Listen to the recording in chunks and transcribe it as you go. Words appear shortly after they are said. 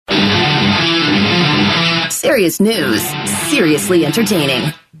Serious news, seriously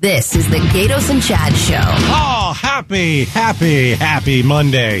entertaining. This is the Gatos and Chad Show. Oh, happy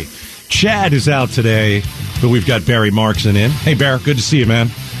Monday. Chad is out today, but we've got Barry Markson in. Hey, Bear, good to see you, man.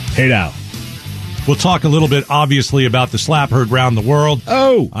 Hey, now. We'll talk a little bit, obviously, about the slap heard round the world.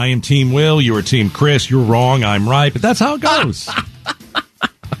 Oh. I am Team Will. You are Team Chris. You're wrong. I'm right. But that's how it goes.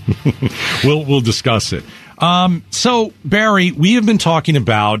 We'll discuss it. So, Barry, we have been talking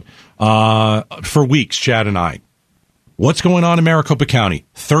about, for weeks, Chad and I, what's going on in Maricopa County?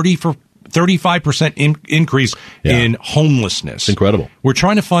 35% increase in homelessness. It's incredible. We're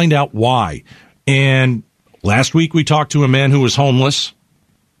trying to find out why. And last week we talked to a man who was homeless.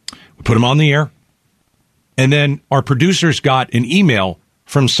 We put him on the air. And then our producers got an email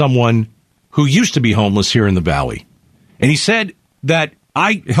from someone who used to be homeless here in the Valley. And he said that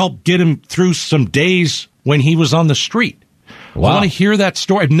I helped get him through some days when he was on the street. Wow. I want to hear that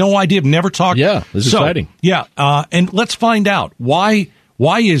story. I have no idea. I've never talked. Yeah, this is exciting. Yeah, and let's find out why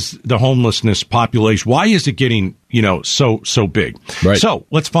is the homelessness population, why is it getting, so big? Right. So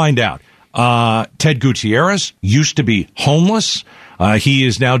let's find out. Ted Gutierrez used to be homeless. He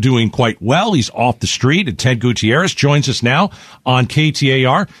is now doing quite well. He's off the street. And Ted Gutierrez joins us now on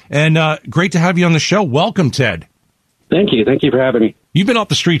KTAR. And great to have you on the show. Welcome, Ted. Thank you. Thank you for having me. You've been off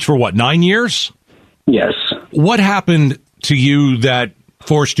the streets for what, 9 years? Yes. What happened to you that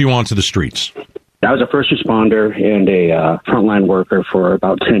forced you onto the streets? I was a first responder and a frontline worker for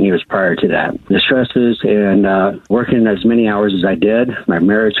about 10 years prior to that. The stresses and working as many hours as I did, my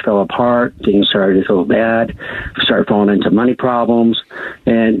marriage fell apart, things started to go bad, started falling into money problems,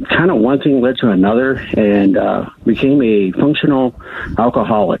 and kind of one thing led to another, and became a functional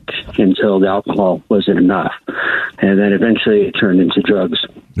alcoholic until the alcohol wasn't enough. And then eventually it turned into drugs.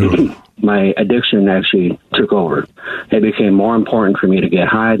 My addiction actually took over. It became more important for me to get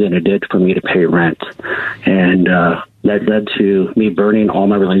high than it did for me to pay rent. And that led to me burning all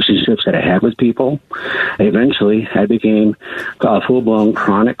my relationships that I had with people. Eventually, I became a full-blown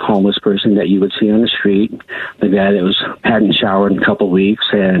chronic homeless person that you would see on the street, the guy that hadn't showered in a couple of weeks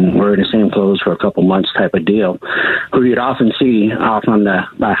and wearing the same clothes for a couple months type of deal, who you'd often see off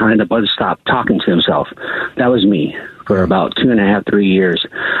behind the bus stop talking to himself. That was me. For about 2.5, 3 years,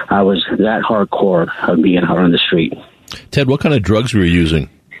 I was that hardcore of being out on the street. Ted, what kind of drugs were you using?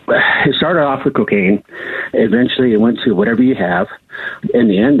 It started off with cocaine. Eventually, it went to whatever you have. In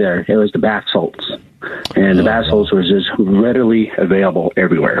the end there, it was the bath salts. And the bath salts was just readily available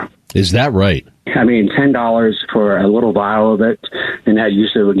everywhere. Is that right? I mean, $10 for a little vial of it, and that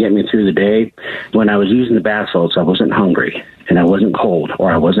usually would get me through the day. When I was using the bath salts, I wasn't hungry, and I wasn't cold,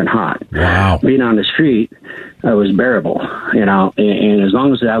 or I wasn't hot. Wow. Being on the street, I was bearable, and as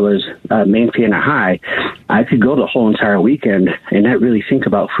long as I was maintaining a high, I could go the whole entire weekend and not really think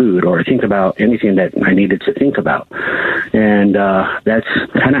about food or think about anything that I needed to think about. And that's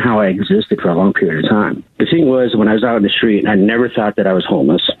kind of how I existed for a long period of time. The thing was, when I was out in the street, I never thought that I was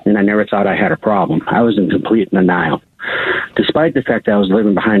homeless, and I never thought I had a problem. I was in complete denial. Despite the fact that I was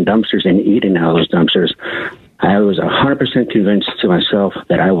living behind dumpsters and eating out of those dumpsters, I was 100% convinced to myself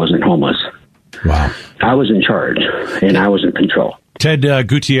that I wasn't homeless. Wow. I was in charge, and I was in control. Ted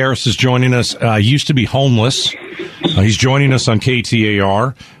Gutierrez is joining us. Used to be homeless. He's joining us on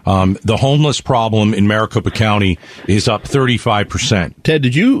KTAR. The homeless problem in Maricopa County is up 35%. Ted,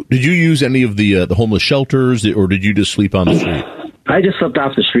 did you use any of the homeless shelters, or did you just sleep on the street? I just slept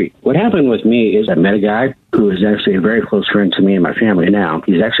off the street. What happened with me is I met a guy who is actually a very close friend to me and my family now.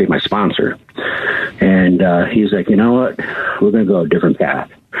 He's actually my sponsor. And he's like, you know what? We're going to go a different path.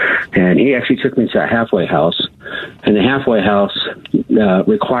 And he actually took me to a halfway house. And the halfway house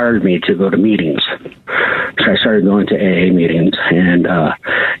required me to go to meetings. So I started going to AA meetings. And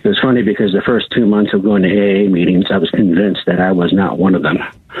it was funny because the first 2 months of going to AA meetings, I was convinced that I was not one of them.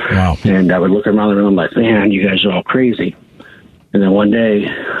 Wow. And I would look around the room like, man, you guys are all crazy. And then one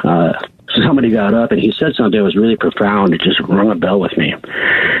day, somebody got up and he said something that was really profound. It just rung a bell with me.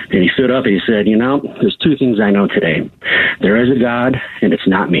 And he stood up and he said, there's two things I know today. There is a God, and it's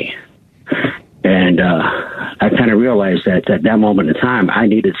not me. And I kind of realized that at that moment in time, I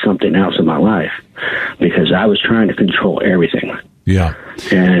needed something else in my life because I was trying to control everything. Yeah.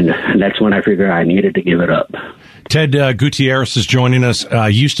 And that's when I figured I needed to give it up. Ted Gutierrez is joining us.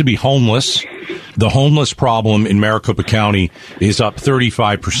 Used to be homeless. The homeless problem in Maricopa County is up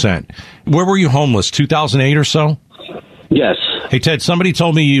 35%. Where were you homeless? 2008 or so? Yes. Hey, Ted, somebody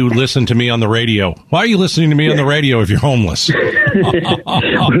told me you listen to me on the radio. Why are you listening to me on the radio if you're homeless? You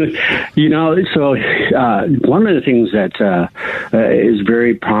know, so one of the things that is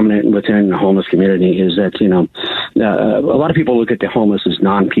very prominent within the homeless community is that, you know, a lot of people look at the homeless as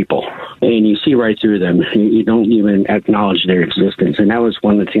non-people, and you see right through them. You don't even acknowledge their existence, and that was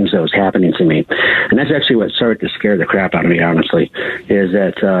one of the things that was happening to me. And that's actually what started to scare the crap out of me, honestly, is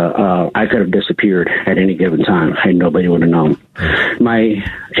that I could have disappeared at any given time, and nobody would have known. My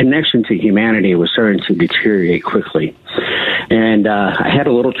connection to humanity was starting to deteriorate quickly. And I had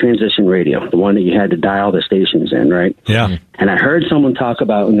a little transition radio, the one that you had to dial the stations in, right? Yeah. And I heard someone talk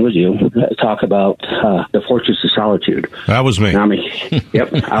about, and it was you, talk about the Fortress of Solitude. That was me.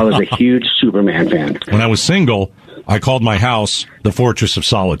 Yep, I was a huge Superman fan. When I was single, I called my house the Fortress of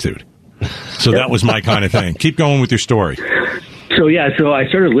Solitude. So that was my kind of thing. Keep going with your story. So I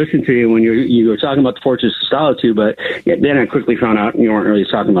started listening to you when you were talking about the Fortress of Solitude, but then I quickly found out you weren't really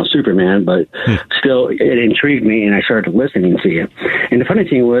talking about Superman, but still it intrigued me, and I started listening to you. And the funny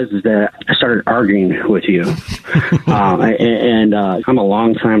thing was is that I started arguing with you, and I'm a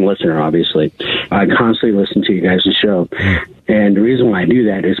long-time listener, obviously. I constantly listen to you guys' show. And the reason why I do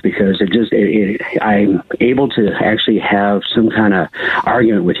that is because I'm able to actually have some kind of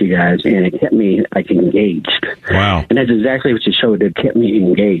argument with you guys, and it kept me engaged. Wow! And that's exactly what your show did. Kept me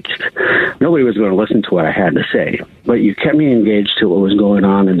engaged. Nobody was going to listen to what I had to say, but you kept me engaged to what was going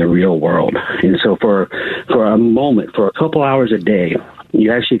on in the real world. And so for a moment, for a couple hours a day, you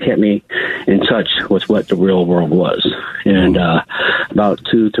actually kept me in touch with what the real world was. And about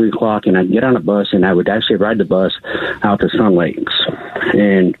 2-3 o'clock, and I'd get on a bus, and I would actually ride the bus out to Sun Lakes.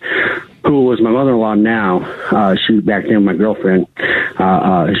 And who was my mother-in-law now, she back then my girlfriend,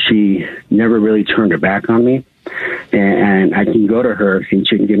 she never really turned her back on me. And I can go to her, and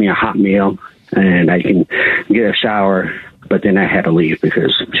she can give me a hot meal, and I can get a shower, but then I had to leave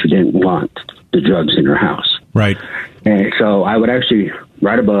because she didn't want the drugs in her house. Right. And so I would actually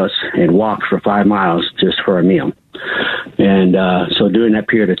ride a bus and walk for 5 miles just for a meal. And so during that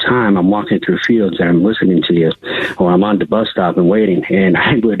period of time, I'm walking through fields and I'm listening to you, or I'm on the bus stop and waiting, and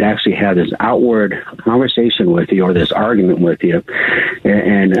I would actually have this outward conversation with you or this argument with you.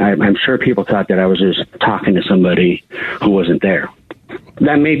 And I'm sure people thought that I was just talking to somebody who wasn't there.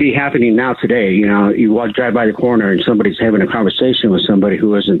 That may be happening now today. You know, you drive by the corner and somebody's having a conversation with somebody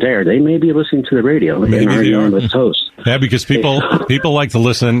who isn't there. They may be listening to the radio Maybe and arguing with hosts. Yeah, because people like to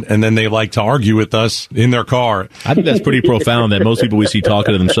listen, and then they like to argue with us in their car. I think that's pretty profound that most people we see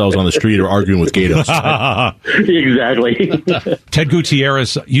talking to themselves on the street are arguing with Gatos. Exactly. Ted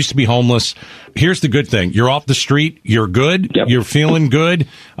Gutierrez used to be homeless. Here's the good thing. You're off the street. You're good. Yep. You're feeling good.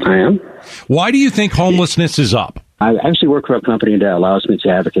 I am. Why do you think homelessness is up? I actually work for a company that allows me to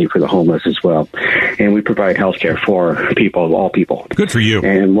advocate for the homeless as well. And we provide health care for people, all people. Good for you.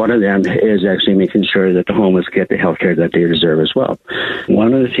 And one of them is actually making sure that the homeless get the health care that they deserve as well.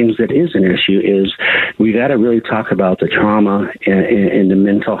 One of the things that is an issue is we got to really talk about the trauma and the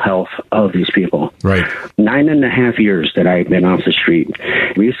mental health of these people. Right. 9.5 years that I've been off the street.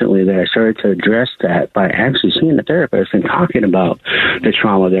 Recently that I started to address that by actually seeing a therapist and talking about the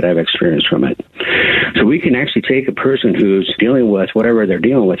trauma that I've experienced from it. So we can actually take a person who's dealing with whatever they're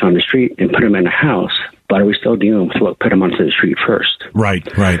dealing with on the street and put them in a house, but are we still dealing with what put them onto the street first? Right.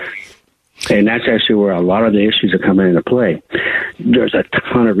 And that's actually where a lot of the issues are coming into play. There's a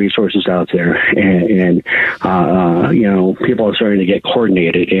ton of resources out there, and you know, people are starting to get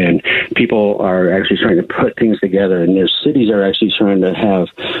coordinated, and people are actually starting to put things together, and their cities are actually starting to have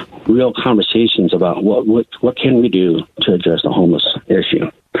real conversations about what can we do to address the homeless issue.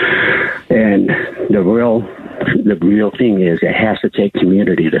 And the real thing is it has to take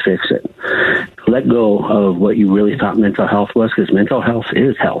community to fix it. Let go of what you really thought mental health was, because mental health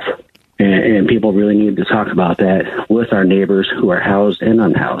is health. And people really need to talk about that with our neighbors who are housed and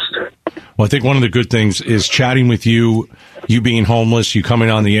unhoused. Well, I think one of the good things is chatting with you being homeless, you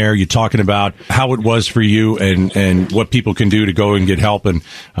coming on the air, you talking about how it was for you and what people can do to go and get help, and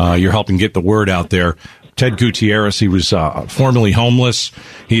you're helping get the word out there. Ted Gutierrez, he was formerly homeless.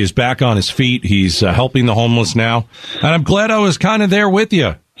 He is back on his feet. He's helping the homeless now. And I'm glad I was kind of there with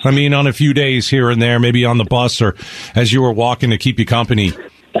you. I mean, on a few days here and there, maybe on the bus or as you were walking to keep you company.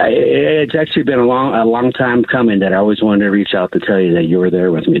 It's actually been a long time coming that I always wanted to reach out to tell you that you were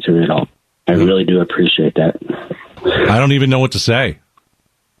there with me through it all. I really do appreciate that. I don't even know what to say.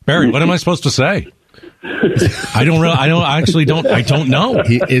 Barry, what am I supposed to say? I don't know.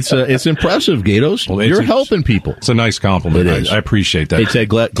 It's impressive, Gatos. Well, you're helping people. It's a nice compliment. It is. I appreciate that. Hey, Ted,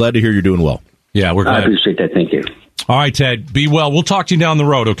 glad to hear you're doing well. Yeah, we're glad. I appreciate that. Thank you. All right, Ted, be well. We'll talk to you down the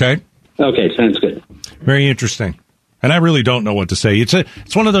road, okay? Okay, sounds good. Very interesting. And I really don't know what to say.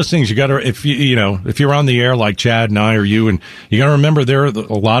 It's one of those things you got to, if you're on the air like Chad and I or you, and you got to remember there are a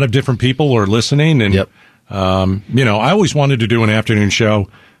lot of different people who are listening. And, I always wanted to do an afternoon show.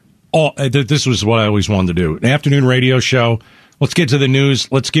 This was what I always wanted to do. An afternoon radio show. Let's get to the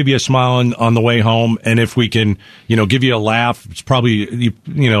news. Let's give you a smile on the way home. And if we can, give you a laugh, it's probably,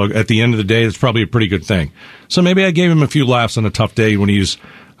 at the end of the day, it's probably a pretty good thing. So maybe I gave him a few laughs on a tough day when he was,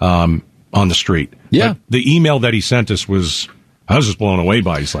 on the street. Yeah. But the email that he sent us I was just blown away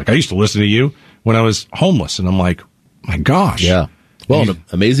by. He's like, I used to listen to you when I was homeless. And I'm like, my gosh. Yeah. Well,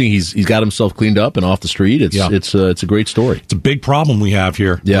 amazing. He's got himself cleaned up and off the street. It's a great story. It's a big problem we have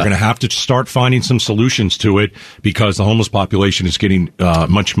here. Yeah. We're going to have to start finding some solutions to it because the homeless population is getting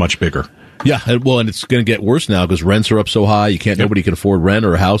much, much bigger. Yeah. Well, and it's going to get worse now because rents are up so high. Nobody can afford rent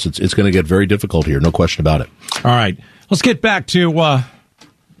or a house. It's going to get very difficult here. No question about it. All right. Let's get back to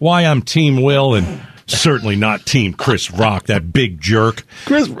why I'm Team Will and certainly not Team Chris Rock, that big jerk.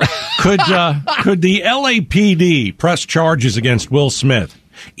 Could the LAPD press charges against Will Smith,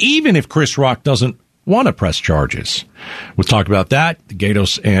 even if Chris Rock doesn't want to press charges? We'll talk about that. The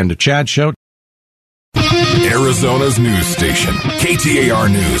Gatos and the Chad Show. Arizona's news station,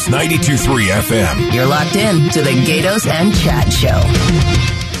 KTAR News 92.3 FM. You're locked in to the Gatos and Chad Show.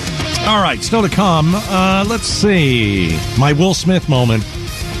 All right, still to come. Let's see. My Will Smith moment.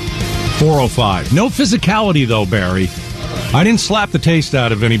 4:05. No physicality, though, Barry. I didn't slap the taste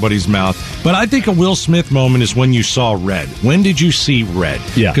out of anybody's mouth, but I think a Will Smith moment is when you saw red. When did you see red?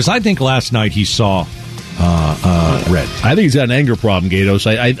 Yeah. Because I think last night he saw red. I think he's got an anger problem, Gatos.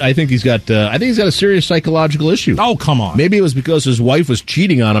 I think he's got a serious psychological issue. Oh, come on. Maybe it was because his wife was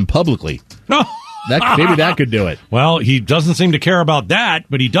cheating on him publicly. No. Maybe that could do it. Well, he doesn't seem to care about that,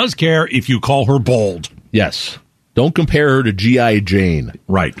 but he does care if you call her bold. Yes. Don't compare her to G.I. Jane.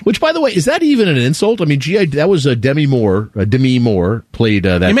 Right. Which, by the way, is that even an insult? I mean, that was Demi Moore played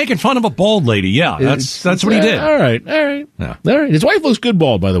that. You're making fun of a bald lady. Yeah, that's what he did. All right. Yeah. All right. His wife looks good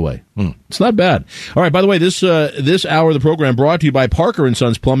bald, by the way. It's not bad. All right. By the way, this hour of the program brought to you by Parker &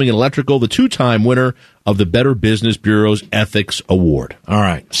 Sons Plumbing and Electrical, the 2-time winner of the Better Business Bureau's Ethics Award. All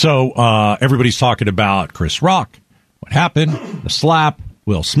right. So everybody's talking about Chris Rock. What happened? The slap.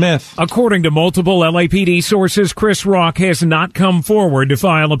 Will Smith. According to multiple LAPD sources, Chris Rock has not come forward to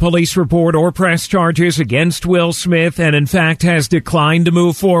file a police report or press charges against Will Smith and, in fact, has declined to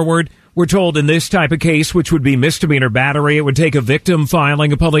move forward. We're told in this type of case, which would be misdemeanor battery, it would take a victim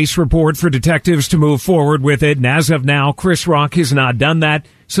filing a police report for detectives to move forward with it. And as of now, Chris Rock has not done that,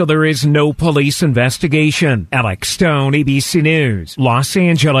 so there is no police investigation. Alex Stone, ABC News, Los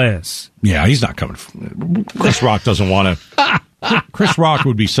Angeles. Yeah, he's not coming. Chris Rock doesn't want to. Chris Rock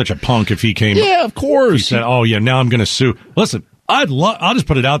would be such a punk if he came. Yeah, of course. He said, "Oh yeah, now I'm going to sue." Listen, I'll just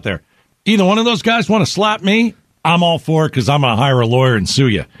put it out there. Either one of those guys want to slap me, I'm all for it because I'm going to hire a lawyer and sue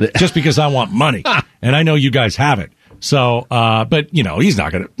you just because I want money, and I know you guys have it. So, but he's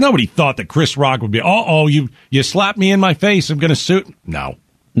not going to. Nobody thought that Chris Rock would be. You slapped me in my face. I'm going to sue. No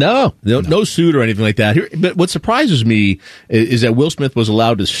suit or anything like that. But what surprises me is that Will Smith was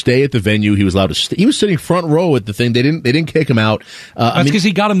allowed to stay at the venue. He was allowed to he was sitting front row at the thing. They didn't kick him out. That's because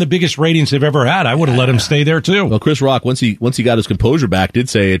he got him the biggest ratings they've ever had. I would have let him stay there too. Well, Chris Rock, once he got his composure back, did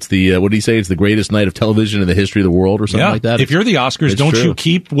say it's the what did he say? It's the greatest night of television in the history of the world or something like that. If you're the Oscars, don't you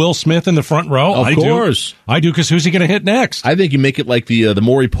keep Will Smith in the front row? Of course, I do because who's he going to hit next? I think you make it like the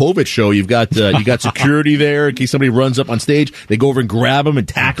Maury Povich show. You've got security there in case somebody runs up on stage. They go over and grab him and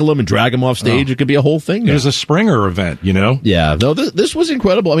tackle him and drag him off stage. It could be a whole thing. It was a Springer event, Yeah, no, this was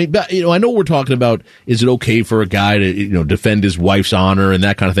incredible. I mean, I know we're talking about is it okay for a guy to defend his wife's honor and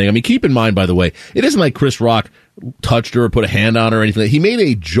that kind of thing. I mean, keep in mind, by the way, it isn't like Chris Rock touched her or put a hand on her or anything. He made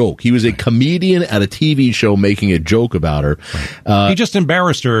a joke. He was a comedian at a TV show making a joke about her. He just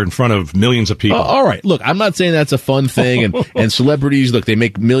embarrassed her in front of millions of people. All right. Look, I'm not saying that's a fun thing. And celebrities, look, they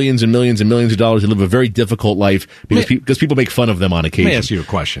make millions and millions and millions of dollars. They live a very difficult life because people make fun of them on occasion. Let me ask you a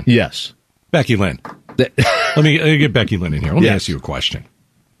question. Yes. Becky Lynn. Let me get Becky Lynn in here. Let me ask you a question.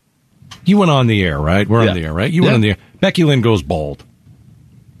 You went on the air, right? We're on the air, right? You went on the air. Becky Lynn goes bald.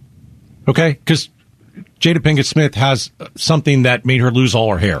 Okay? Because Jada Pinkett Smith has something that made her lose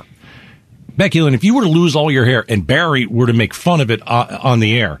all her hair. Becky Lynn, if you were to lose all your hair and Barry were to make fun of it on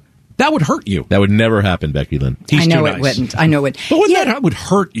the air, that would hurt you. That would never happen, Becky Lynn. I know it wouldn't. I know it. But that would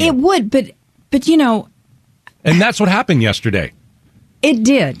hurt you. It would, but And that's what happened yesterday. It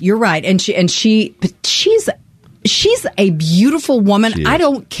did. You're right. But she's a beautiful woman. I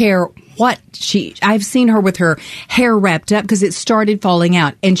don't care what I've seen her with her hair wrapped up because it started falling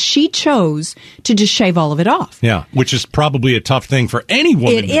out, and she chose to just shave all of it off. Yeah, which is probably a tough thing for any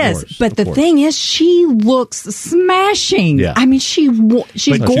woman. It is, but the thing is, she looks smashing. Yeah. I mean, she's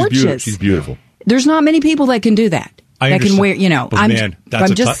gorgeous. She's beautiful. There's not many people that can do that. I can wear, but I know,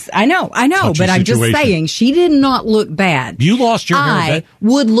 but I'm just saying, she did not look bad. You lost your hair. I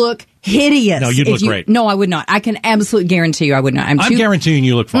would look hideous. No, you'd look great. No, I would not. I can absolutely guarantee you I would not. I'm guaranteeing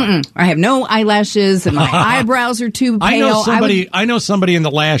you look fine. I have no eyelashes and my eyebrows are too pale. I know somebody in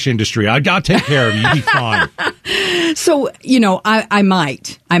the lash industry. I got to take care of you. You'd be fine. So, I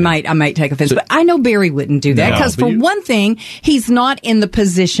might take offense, but I know Barry wouldn't do that because one thing, he's not in the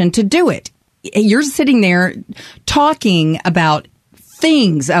position to do it. You're sitting there talking about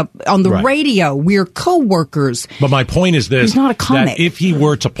things on the radio. We're co-workers. But my point is this. He's not a comic. That if he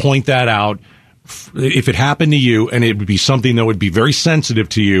were to point that out, if it happened to you, and it would be something that would be very sensitive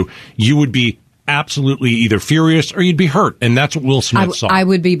to you, you would be absolutely either furious or you'd be hurt. And that's what Will Smith saw. I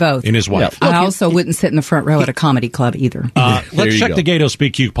would be both. In his wife. Yeah. I also wouldn't sit in the front row at a comedy club either. Let's check the Gato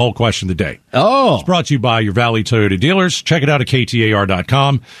Speak Q poll question of the day. Oh. It's brought to you by your Valley Toyota dealers. Check it out at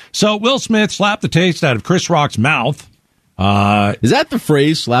KTAR.com. So Will Smith slapped the taste out of Chris Rock's mouth. Is that the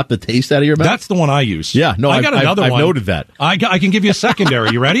phrase, slap the taste out of your mouth? That's the one I use. Yeah, no, I got another one. I've noted that. I can give you a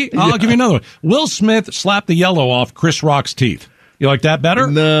secondary. You ready? I'll give you another one. Will Smith slapped the yellow off Chris Rock's teeth. You like that better?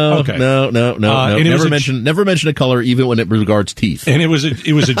 No, okay. No. Never mention a color, even when it regards teeth. And it was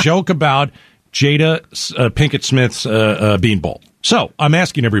a joke about Jada Pinkett Smith's beanbowl. So I'm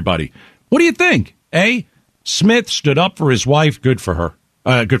asking everybody, what do you think? A, Smith stood up for his wife. Good for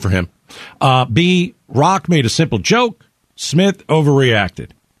her. Good for him. B, Rock made a simple joke. Smith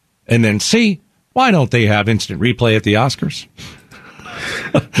overreacted. And then C, why don't they have instant replay at the Oscars?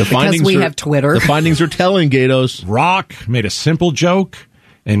 Because we have Twitter. The findings are telling, Gatos. Rock made a simple joke,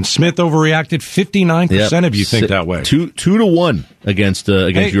 and Smith overreacted. 59% of you think that way. 2-1 against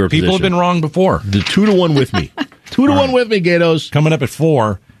your position. People have been wrong before. The 2-1 with me. 2-1 with me, Gatos. Coming up at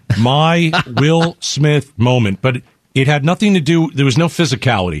 4, my Will Smith moment. But it had nothing to do, there was no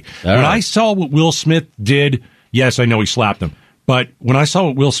physicality. When I saw what Will Smith did, yes, I know he slapped him. But when I saw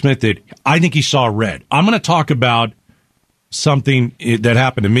what Will Smith did, I think he saw red. I'm going to talk about something that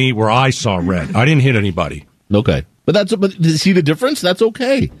happened to me where I saw red. I didn't hit anybody. Okay. But see the difference? That's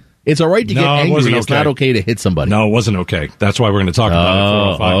okay. It's all right to get angry. It's not okay to hit somebody. No, it wasn't okay. That's why we're going to talk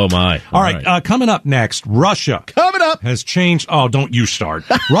about it. 405. Oh, my. All right. Coming up next, Russia. Coming up. Has changed. Oh, don't you start.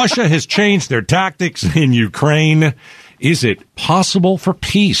 Russia has changed their tactics in Ukraine. Is it possible for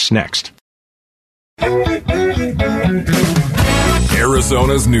peace? Next.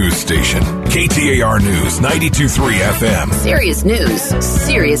 Arizona's news station, KTAR News 92.3 FM. Serious news,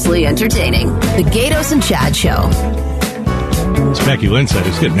 seriously entertaining. The Gatos and Chad Show. As Becky Lynn said,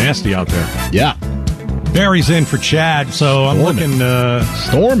 it's getting nasty out there. Yeah. Barry's in for Chad, so I'm looking...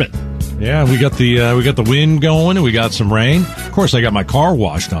 Storming. Yeah, we got the wind going, and we got some rain. Of course, I got my car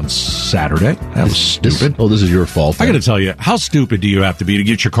washed on Saturday. That was stupid. This is your fault. I got to tell you, how stupid do you have to be to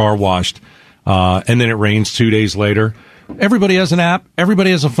get your car washed, and then it rains 2 days later? Everybody has an app.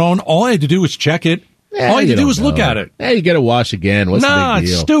 Everybody has a phone. All I had to do was check it. All I had to do was look at it. Hey, you got to wash again. What's the big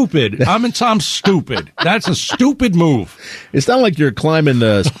deal? It's stupid. I'm stupid. That's a stupid move. It's not like you're climbing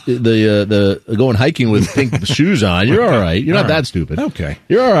the going hiking with pink shoes on. You're all right. You're not that stupid. Okay.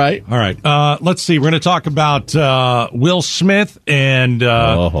 You're all right. All right. Let's see. We're going to talk about Will Smith and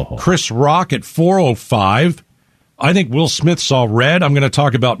Chris Rock at 4:05. I think Will Smith saw red. I'm going to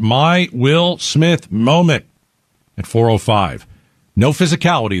talk about my Will Smith moment at 4:05. No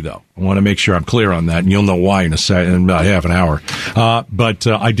physicality, though. I want to make sure I'm clear on that, and you'll know why in about half an hour. But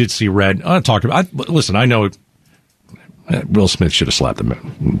I did see red. Listen, I know Will Smith should have slapped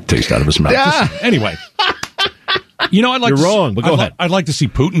the taste out of his mouth. Yeah. Anyway. You know, You're wrong, but go ahead. I'd like to see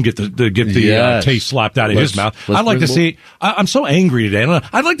Putin get the taste slapped out of his mouth. I'd like to see. I'm so angry today.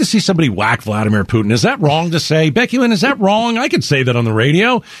 I'd like to see somebody whack Vladimir Putin. Is that wrong to say, Becky Lynn? Is that wrong? I could say that on the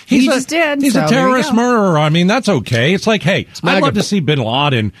radio. He's a terrorist murderer. I mean, that's okay. It's like, hey, I'd love to see Bin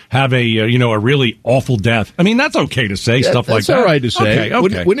Laden have a really awful death. I mean, that's okay to say stuff like that. That's all right to say.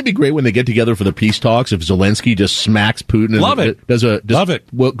 Okay. Wouldn't it be great when they get together for the peace talks if Zelensky just smacks Putin? Love it. Love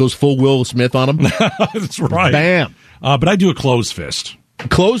it. Goes full Will Smith on him. That's right. Bam. But I do a closed fist.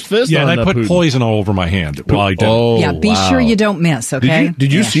 Closed fist? Yeah, on and I put Putin. Poison all over my hand while I did. Oh, yeah, be sure you don't miss, okay?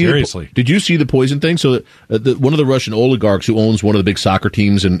 Did you see seriously? Did you see the poison thing? So one of the Russian oligarchs who owns one of the big soccer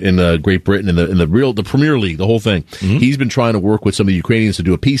teams in Great Britain in the Premier League, the whole thing, he's been trying to work with some of the Ukrainians to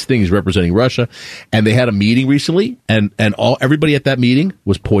do a peace thing. He's representing Russia, and they had a meeting recently, and everybody at that meeting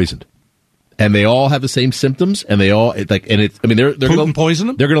was poisoned. And they all have the same symptoms, and they're Putin going poisoned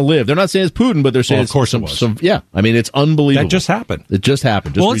them? They're going to live. They're not saying it's Putin, but they're saying of course it was. It's unbelievable. That just happened. It just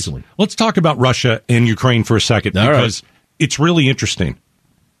happened recently. Let's talk about Russia and Ukraine for a second, because it's really interesting.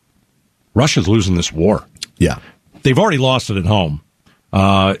 Russia's losing this war. Yeah. They've already lost it at home.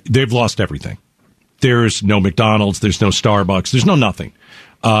 They've lost everything. There's no McDonald's. There's no Starbucks. There's no nothing.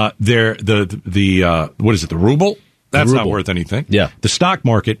 What is it? The ruble? That's not worth anything. Yeah. The stock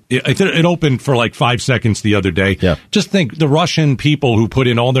market, it opened for like 5 seconds the other day. Yeah. Just think, the Russian people who put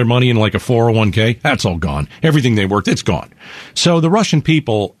in all their money in like a 401k, that's all gone. Everything they worked, it's gone. So the Russian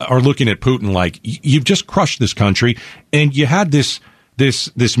people are looking at Putin like, you've just crushed this country, and you had this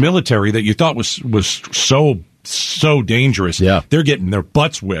military that you thought was so dangerous. Yeah. They're getting their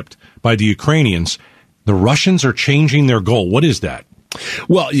butts whipped by the Ukrainians. The Russians are changing their goal. What is that?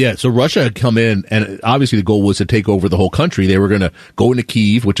 Well, yeah, so Russia had come in, and obviously the goal was to take over the whole country. They were going to go into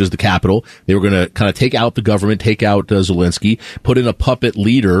Kyiv, which is the capital. They were going to kind of take out the government, take out Zelensky, put in a puppet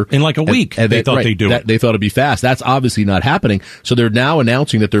leader. In like a week, and they thought they'd do it. They thought it'd be fast. That's obviously not happening. So they're now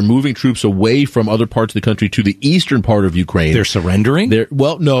announcing that they're moving troops away from other parts of the country to the eastern part of Ukraine. They're surrendering?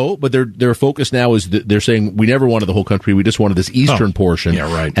 No, but their focus now is they're saying, we never wanted the whole country, we just wanted this eastern portion.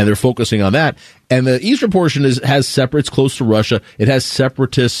 Yeah, right. And they're focusing on that. And the eastern portion has separates close to Russia. It has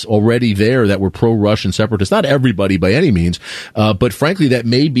separatists already there that were pro-Russian separatists. Not everybody by any means, but frankly, that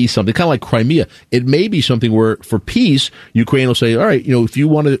may be something kind of like Crimea. It may be something where, for peace, Ukraine will say, all right, if we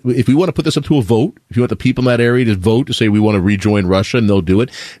want to put this up to a vote, if you want the people in that area to vote to say we want to rejoin Russia, and they'll do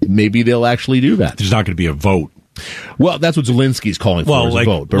it, maybe they'll actually do that. There's not going to be a vote. Well, that's what Zelensky's calling for, is a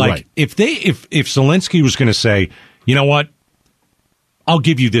vote. But right. If Zelensky was going to say, you know what, I'll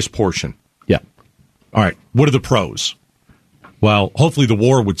give you this portion. Yeah. All right, what are the pros? Well, hopefully the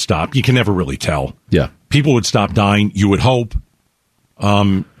war would stop. You can never really tell. Yeah. People would stop dying, you would hope.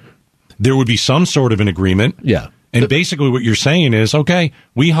 There would be some sort of an agreement. Yeah. And basically what you're saying is, okay,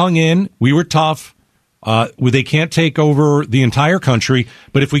 we hung in, we were tough. They can't take over the entire country,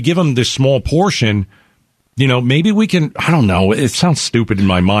 but if we give them this small portion, maybe we can, I don't know, it sounds stupid in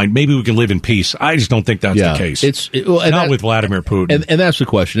my mind. Maybe we can live in peace. I just don't think that's the case. Not with Vladimir Putin. And that's the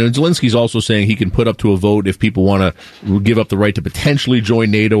question. And Zelensky's also saying he can put up to a vote if people want to give up the right to potentially join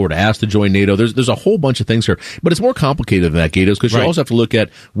NATO or to ask to join NATO. There's a whole bunch of things here. But it's more complicated than that, Gatos, because you also have to look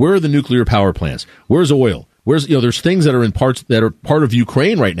at, where are the nuclear power plants? Where's oil? There's things that are in parts that are part of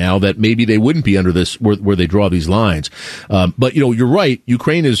Ukraine right now that maybe they wouldn't be under this, where they draw these lines. But you're right.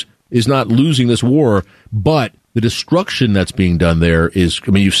 Ukraine is not losing this war, but the destruction that's being done there is,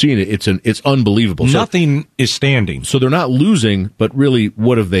 you've seen it. It's unbelievable. Nothing is standing. So they're not losing, but really,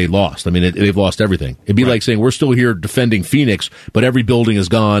 what have they lost? They've lost everything. It'd be like saying, we're still here defending Phoenix, but every building is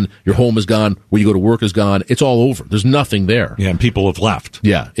gone. Your home is gone. Where you go to work is gone. It's all over. There's nothing there. Yeah, and people have left.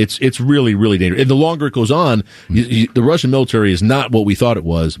 Yeah, it's really, really dangerous. And the longer it goes on, the Russian military is not what we thought it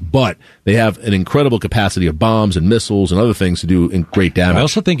was, but they have an incredible capacity of bombs and missiles and other things to do in great damage. I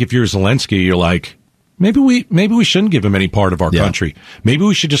also think if you're Zelensky, you're like, maybe we shouldn't give them any part of our country. Maybe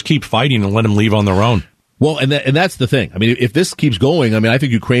we should just keep fighting and let them leave on their own. Well, and that's the thing. If this keeps going, I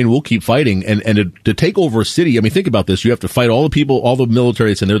think Ukraine will keep fighting, and to take over a city. Think about this: you have to fight all the people, all the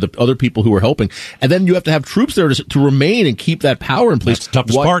military, and they're the other people who are helping, and then you have to have troops there to remain and keep that power in place. That's the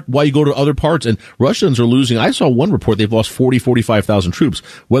toughest part. Why you go to other parts, and Russians are losing. I saw one report they've lost 45,000 troops.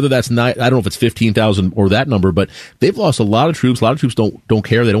 Whether that's not, I don't know if it's 15,000 or that number, but they've lost a lot of troops. A lot of troops don't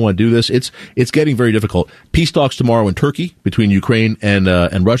care. They don't want to do this. It's getting very difficult. Peace talks tomorrow in Turkey between Ukraine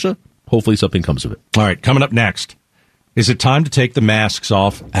and Russia. Hopefully something comes of it. All right, coming up next, is it time to take the masks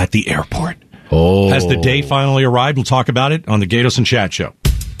off at the airport? Oh. Has the day finally arrived? We'll talk about it on the Gatos and Chad Show.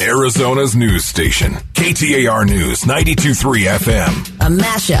 Arizona's news station, KTAR News 92.3 FM. A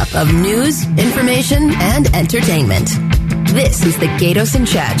mashup of news, information, and entertainment. This is the Gatos and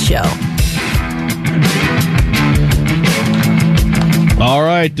Chad Show. All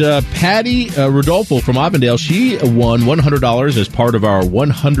right, Patty Rodolfo from Avondale, she won $100 as part of our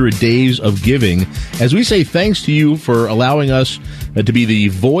 100 Days of Giving. As we say thanks to you for allowing us to be the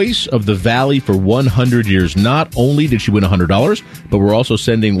voice of the Valley for 100 years. Not only did she win $100, but we're also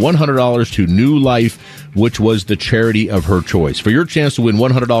sending $100 to New Life, which was the charity of her choice. For your chance to win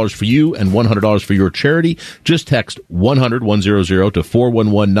 $100 for you and $100 for your charity, just text 100-100 to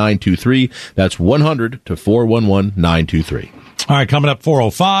 411-923. That's 100 to 411-923. All right, coming up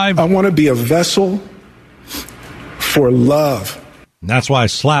 4:05. I want to be a vessel for love. And that's why I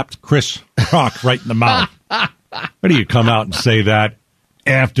slapped Chris Rock right in the mouth. Why do you come out and say that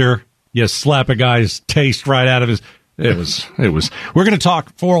after you slap a guy's taste right out of his... It was. We're going to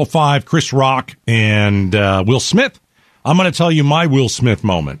talk 4:05, Chris Rock and Will Smith. I'm going to tell you my Will Smith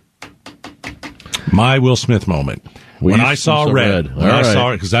moment. My Will Smith moment. When I saw red. When I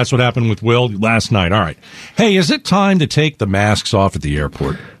saw it, because that's what happened with Will last night. All right. Hey, is it time to take the masks off at the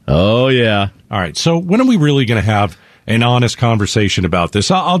airport? Oh, yeah. All right. So when are we really going to have an honest conversation about this?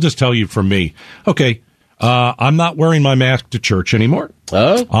 I'll just tell you from me. Okay. I'm not wearing my mask to church anymore.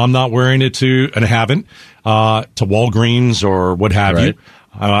 Oh? I'm not wearing it and I haven't, to Walgreens or what have you.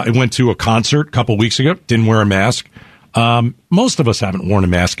 I went to a concert a couple weeks ago, didn't wear a mask. Most of us haven't worn a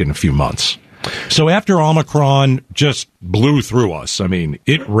mask in a few months. So after Omicron just blew through us, I mean,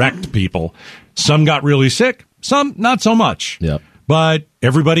 it wrecked people. Some got really sick, some not so much. Yep. But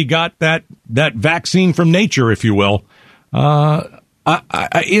everybody got that vaccine from nature, if you will.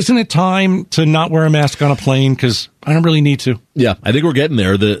 Isn't it time to not wear a mask on a plane? Because I don't really need to. Yeah, I think we're getting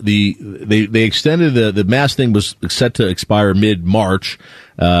there. They extended the mask thing was set to expire mid-March,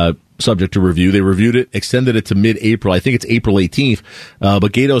 subject to review. They reviewed it, extended it to mid-April. I think it's April 18th.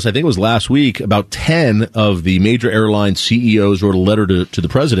 But Gatos, I think it was last week, about 10 of the major airline CEOs wrote a letter to the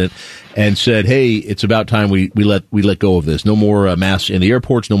president and said, hey, it's about time we let go of this. No more masks in the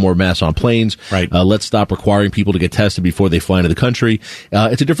airports, no more masks on planes. Right. Let's stop requiring people to get tested before they fly into the country.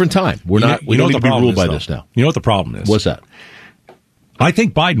 It's a different time. We don't need to be ruled by this now. You know what the problem is? What's that? I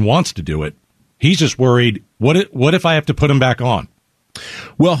think Biden wants to do it. He's just worried, what if I have to put him back on?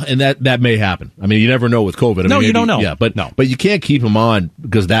 Well, and that may happen. I mean, you never know with COVID. You don't know. Yeah, but you can't keep them on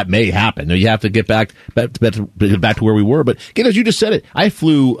because that may happen. You have to get back to where we were. But again, as you just said it, I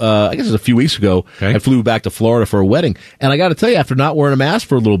flew. I guess it was a few weeks ago. Okay. I flew back to Florida for a wedding, and I got to tell you, after not wearing a mask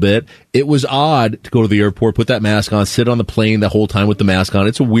for a little bit, it was odd to go to the airport, put that mask on, sit on the plane the whole time with the mask on.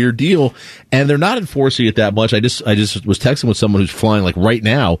 It's a weird deal, and they're not enforcing it that much. I just was texting with someone who's flying like right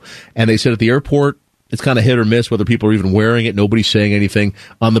now, and they said at the airport, it's kind of hit or miss whether people are even wearing it. Nobody's saying anything.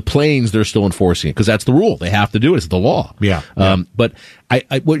 On the planes, they're still enforcing it because that's the rule. They have to do it. It's the law. Yeah. But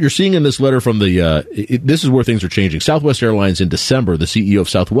what you're seeing in this letter from this is where things are changing. Southwest Airlines in December, the CEO of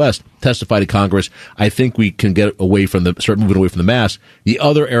Southwest testified to Congress. I think we can start moving away from the mask. The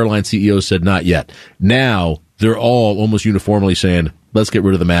other airline CEOs said not yet. Now they're all almost uniformly saying, let's get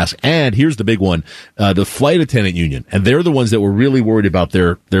rid of the mask. And here's the big one, the flight attendant union. And they're the ones that were really worried about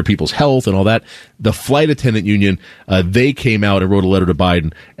their people's health and all that. The flight attendant union, they came out and wrote a letter to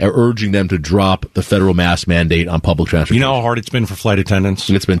Biden urging them to drop the federal mask mandate on public transportation. You know how hard it's been for flight attendants?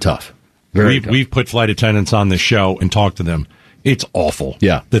 It's been tough. Very tough. We've put flight attendants on this show and talked to them. It's awful.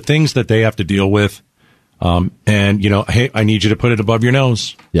 Yeah. The things that they have to deal with. And, hey, I need you to put it above your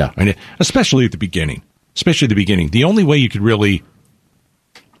nose. Yeah. Especially at the beginning. The only way you could really,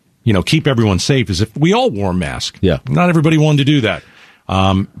 keep everyone safe is if we all wore a mask. Yeah. Not everybody wanted to do that.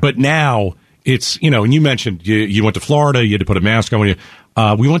 But now it's, and you mentioned you went to Florida, you had to put a mask on.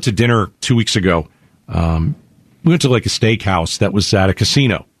 We went to dinner 2 weeks ago. We went to like a steakhouse that was at a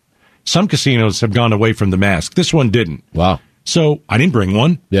casino. Some casinos have gone away from the mask. This one didn't. Wow. So I didn't bring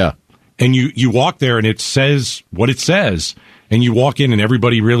one. Yeah. And you walk there and it says what it says. And you walk in and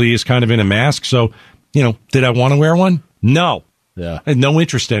everybody really is kind of in a mask. So, did I want to wear one? No. Yeah. I had no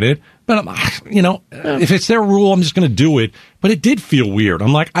interest in it. But, if it's their rule, I'm just going to do it. But it did feel weird.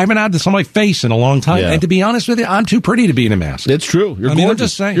 I'm like, I haven't had this on my face in a long time. Yeah. And to be honest with you, I'm too pretty to be in a mask. It's true. You're gorgeous. I'm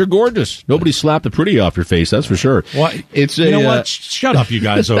just saying. You're gorgeous. Nobody slapped the pretty off your face, that's for sure. Well, you know what? Shut up, you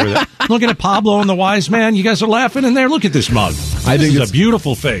guys over there. Looking at Pablo and the Wise Man. You guys are laughing in there. Look at this mug. This is a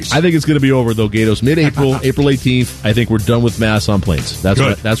beautiful face. I think it's going to be over, though, Gatos. Mid-April, April 18th, I think we're done with masks on planes. That's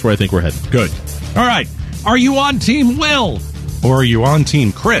where I think we're headed. Good. All right. Are you on Team Will? Or are you on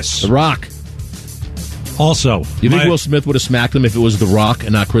Team Chris? The Rock. Also, you think Will Smith would have smacked him if it was The Rock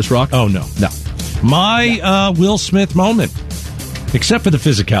and not Chris Rock? Oh, no. No. My Will Smith moment, except for the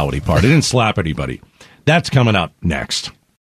physicality part. I didn't slap anybody. That's coming up next.